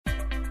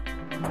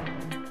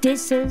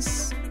This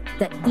is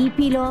the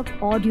Epilogue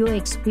audio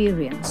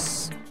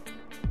experience.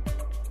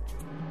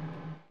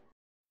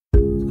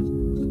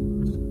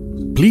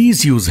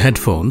 Please use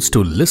headphones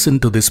to listen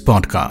to this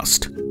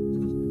podcast.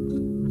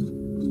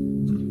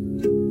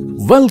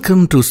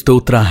 Welcome to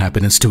Stotra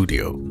Happiness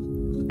Studio,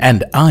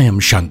 and I am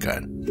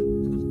Shankar.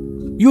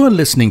 You are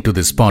listening to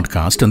this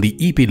podcast on the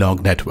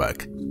Epilogue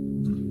network.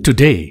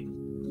 Today,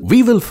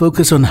 we will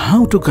focus on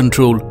how to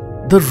control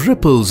the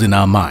ripples in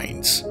our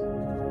minds.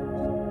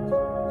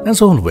 As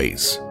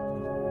always,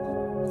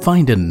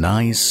 find a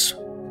nice,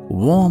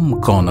 warm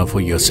corner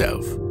for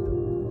yourself.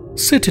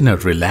 Sit in a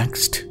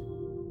relaxed,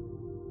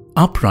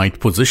 upright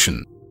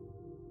position,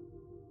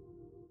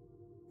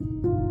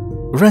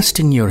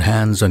 resting your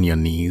hands on your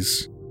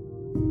knees.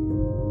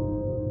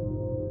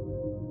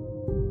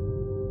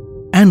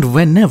 And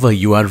whenever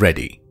you are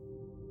ready,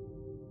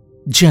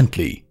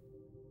 gently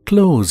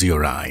close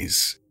your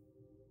eyes.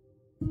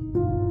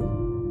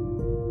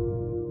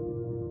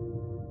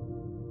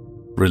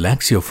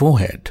 Relax your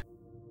forehead.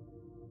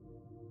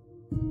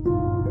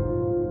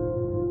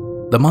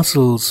 The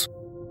muscles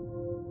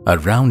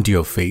around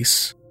your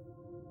face,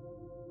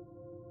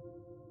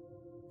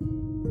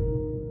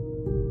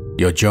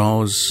 your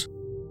jaws,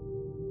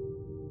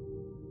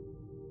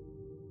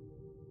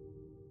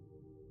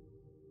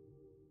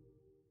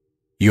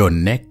 your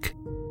neck,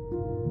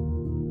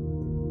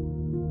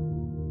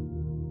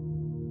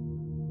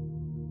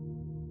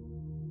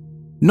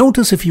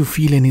 notice if you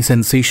feel any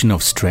sensation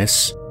of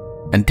stress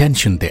and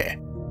tension there.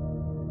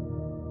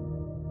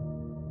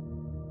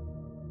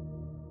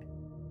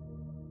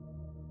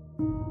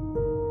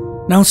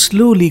 Now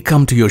slowly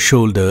come to your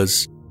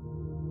shoulders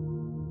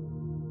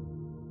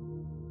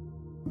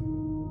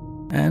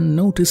and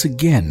notice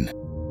again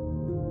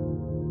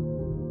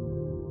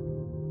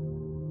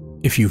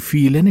if you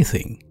feel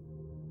anything.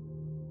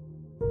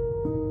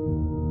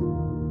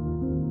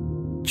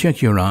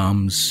 Check your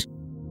arms,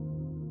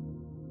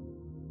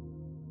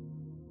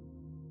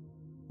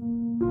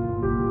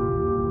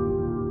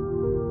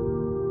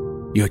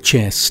 your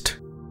chest,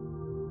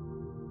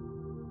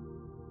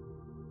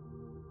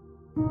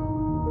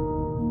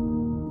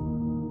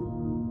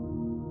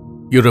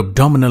 your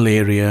abdominal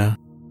area,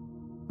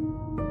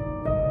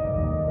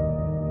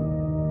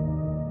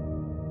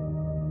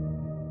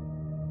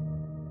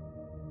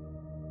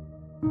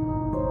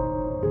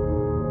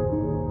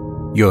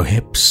 your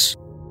hips,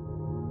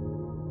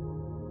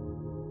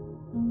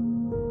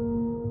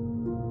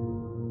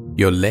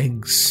 your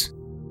legs,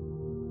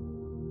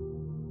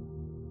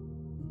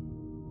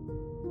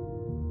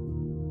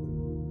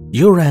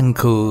 your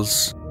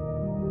ankles,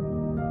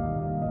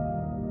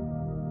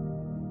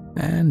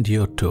 and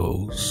your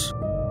toes.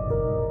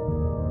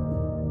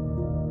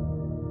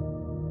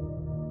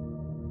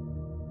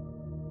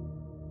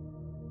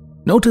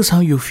 Notice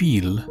how you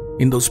feel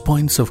in those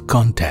points of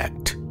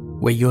contact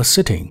where you are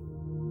sitting.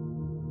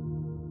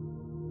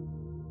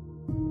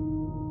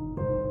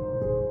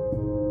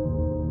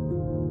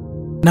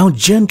 Now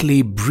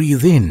gently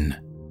breathe in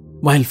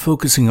while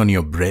focusing on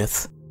your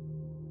breath.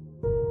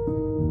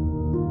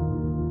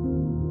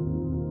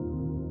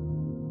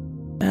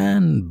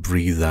 And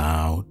breathe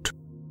out.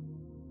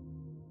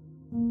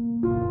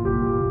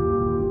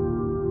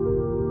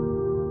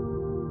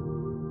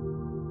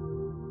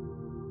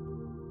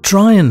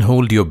 Try and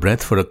hold your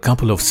breath for a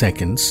couple of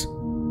seconds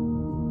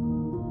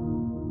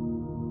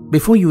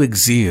before you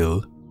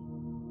exhale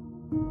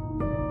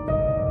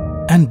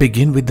and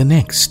begin with the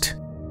next.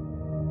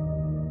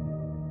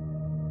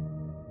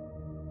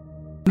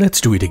 Let's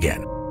do it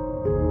again.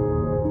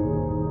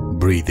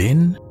 Breathe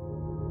in,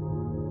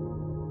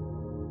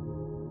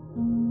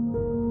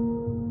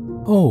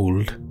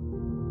 hold,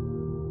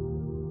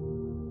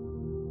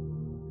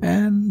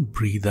 and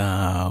breathe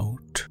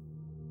out.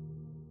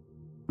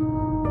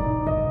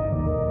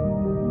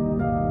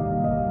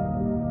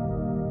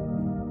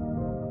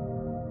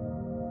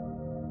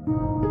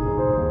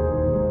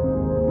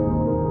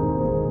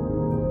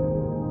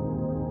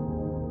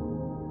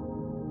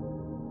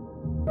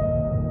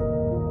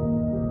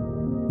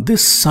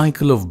 This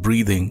cycle of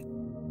breathing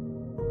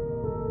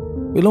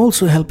will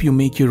also help you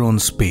make your own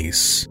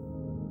space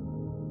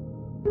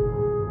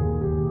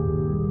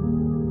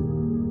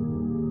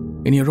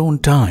in your own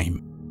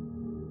time.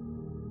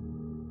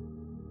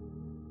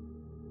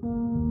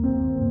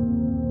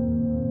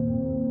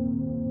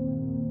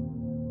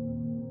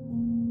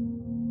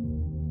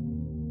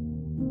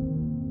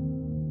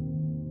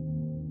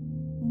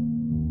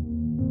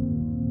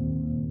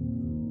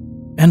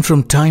 And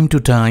from time to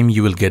time,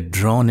 you will get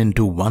drawn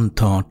into one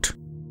thought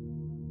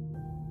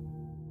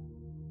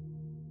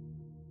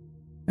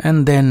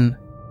and then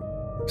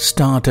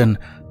start an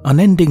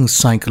unending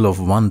cycle of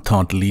one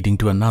thought leading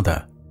to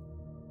another.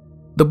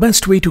 The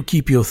best way to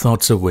keep your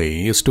thoughts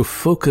away is to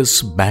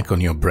focus back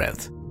on your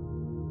breath.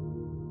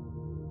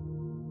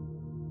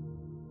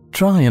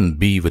 Try and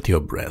be with your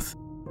breath.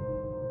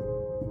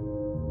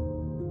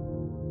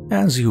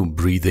 As you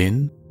breathe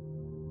in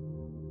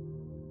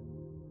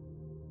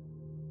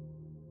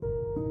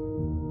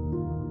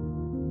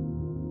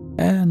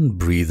and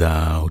breathe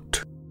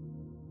out.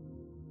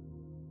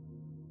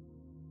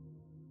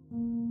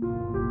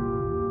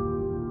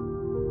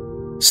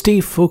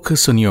 Stay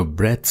focused on your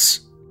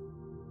breath's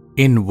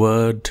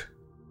inward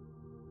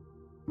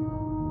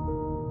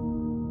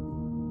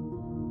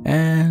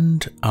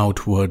and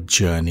outward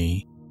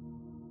journey.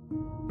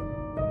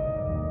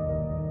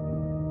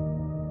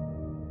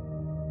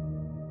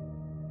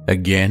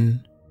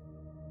 Again,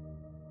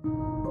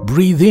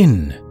 breathe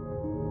in,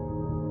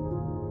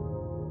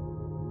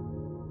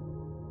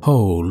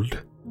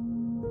 hold,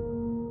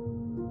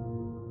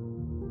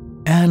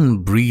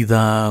 and breathe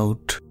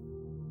out.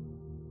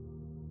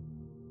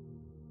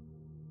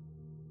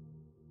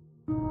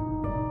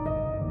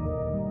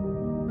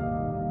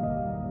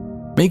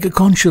 Make a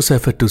conscious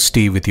effort to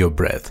stay with your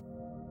breath.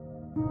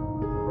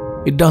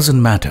 It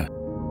doesn't matter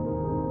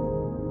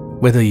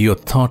whether your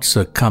thoughts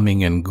are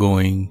coming and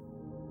going.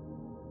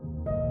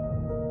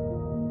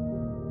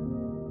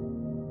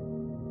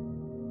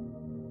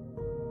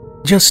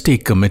 Just stay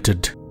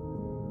committed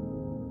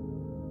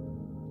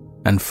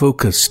and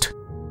focused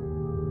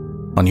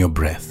on your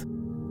breath.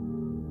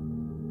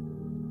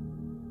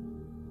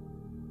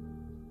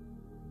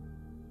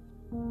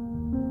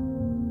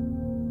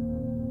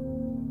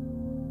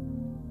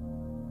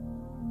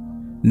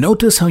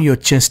 Notice how your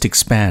chest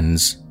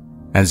expands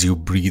as you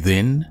breathe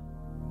in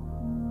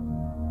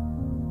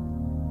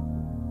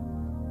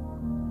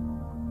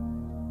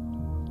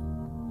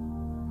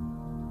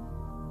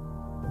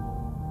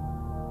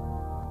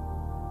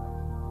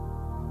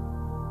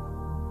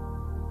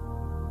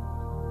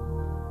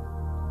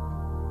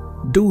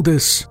Do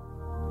this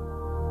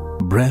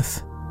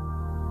breath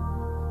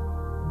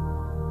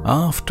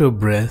after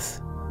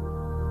breath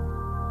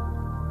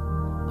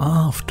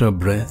after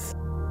breath.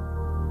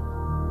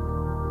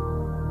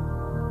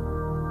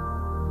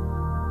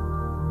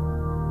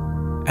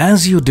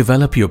 As you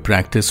develop your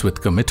practice with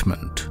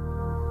commitment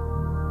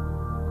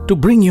to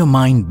bring your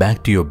mind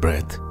back to your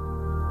breath,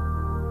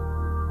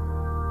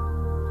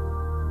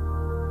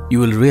 you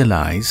will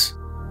realize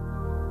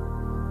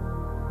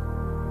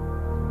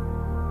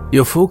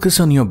your focus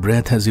on your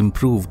breath has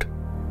improved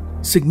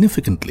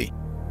significantly.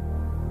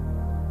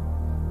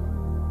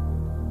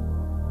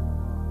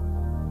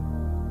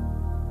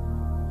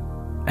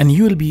 And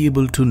you will be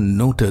able to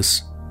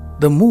notice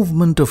the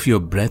movement of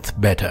your breath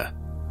better,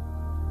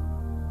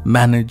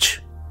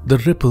 manage the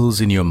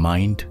ripples in your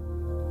mind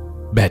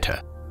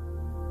better.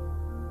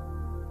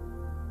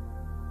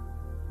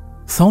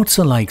 Thoughts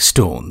are like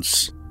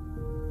stones,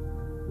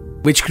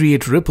 which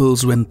create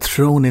ripples when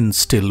thrown in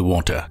still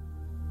water.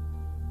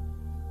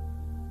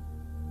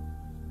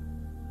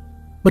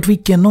 But we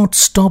cannot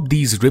stop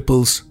these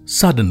ripples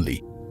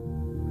suddenly.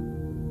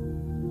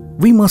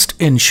 We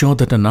must ensure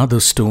that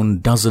another stone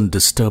doesn't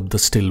disturb the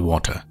still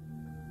water.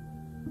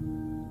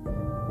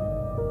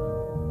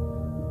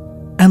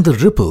 And the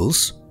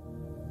ripples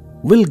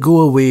will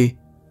go away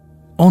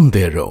on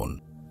their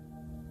own.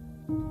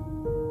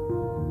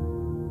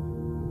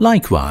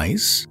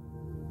 Likewise,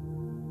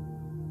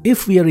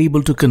 if we are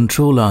able to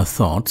control our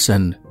thoughts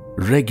and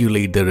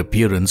regulate their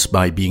appearance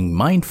by being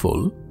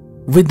mindful,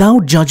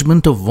 without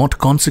judgment of what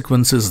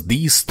consequences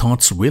these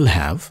thoughts will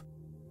have,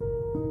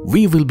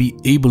 we will be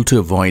able to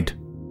avoid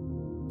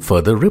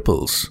further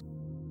ripples.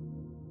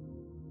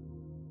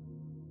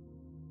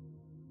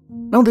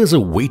 Now there's a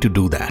way to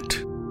do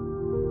that.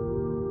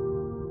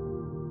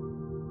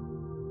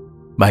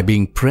 By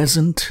being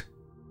present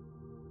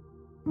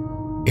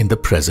in the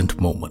present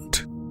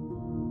moment.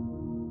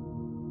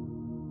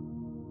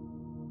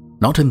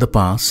 Not in the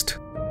past,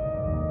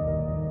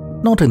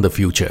 not in the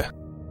future,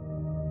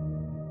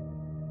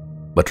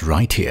 but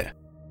right here,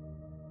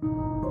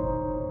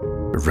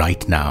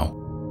 right now,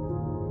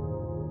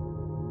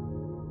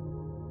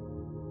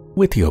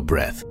 with your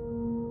breath.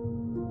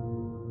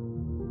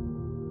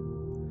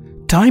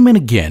 Time and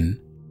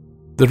again,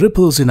 the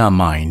ripples in our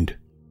mind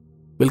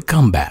will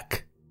come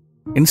back.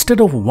 Instead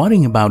of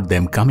worrying about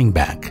them coming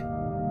back,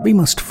 we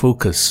must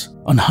focus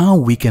on how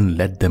we can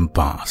let them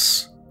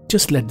pass.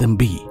 Just let them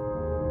be.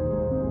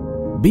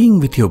 Being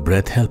with your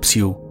breath helps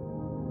you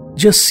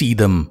just see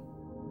them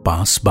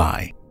pass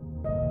by.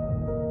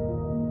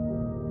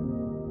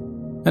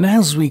 And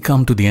as we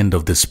come to the end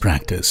of this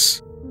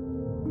practice,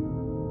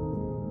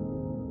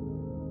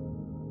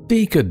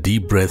 take a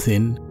deep breath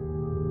in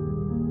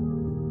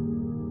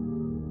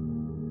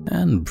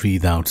and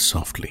breathe out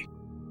softly.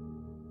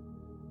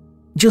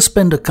 Just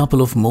spend a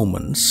couple of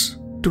moments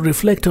to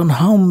reflect on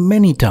how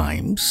many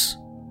times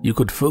you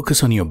could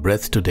focus on your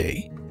breath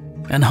today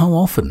and how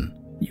often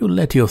you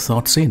let your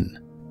thoughts in.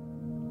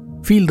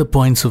 Feel the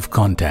points of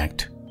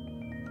contact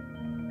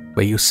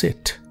where you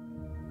sit.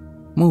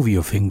 Move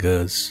your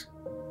fingers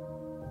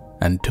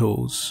and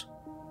toes,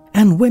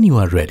 and when you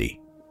are ready,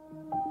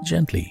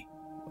 gently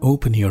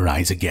open your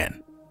eyes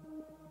again.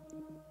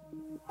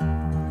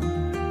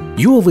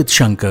 You are with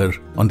Shankar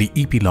on the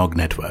Epilogue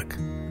Network.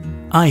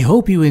 I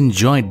hope you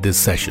enjoyed this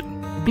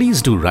session.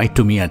 Please do write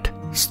to me at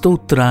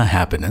Stotra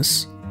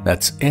Happiness,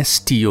 that's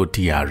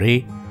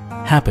STOTRA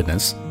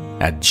happiness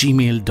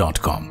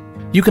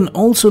 @gmail.com. You can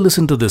also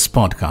listen to this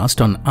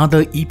podcast on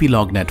other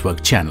Epilogue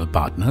Network channel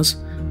partners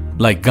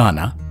like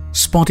Gaana,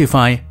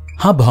 Spotify,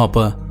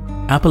 Hubhopper,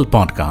 Apple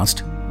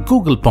Podcast,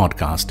 Google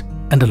Podcast,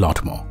 and a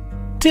lot more.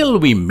 Till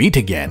we meet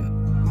again,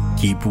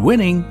 keep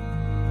winning.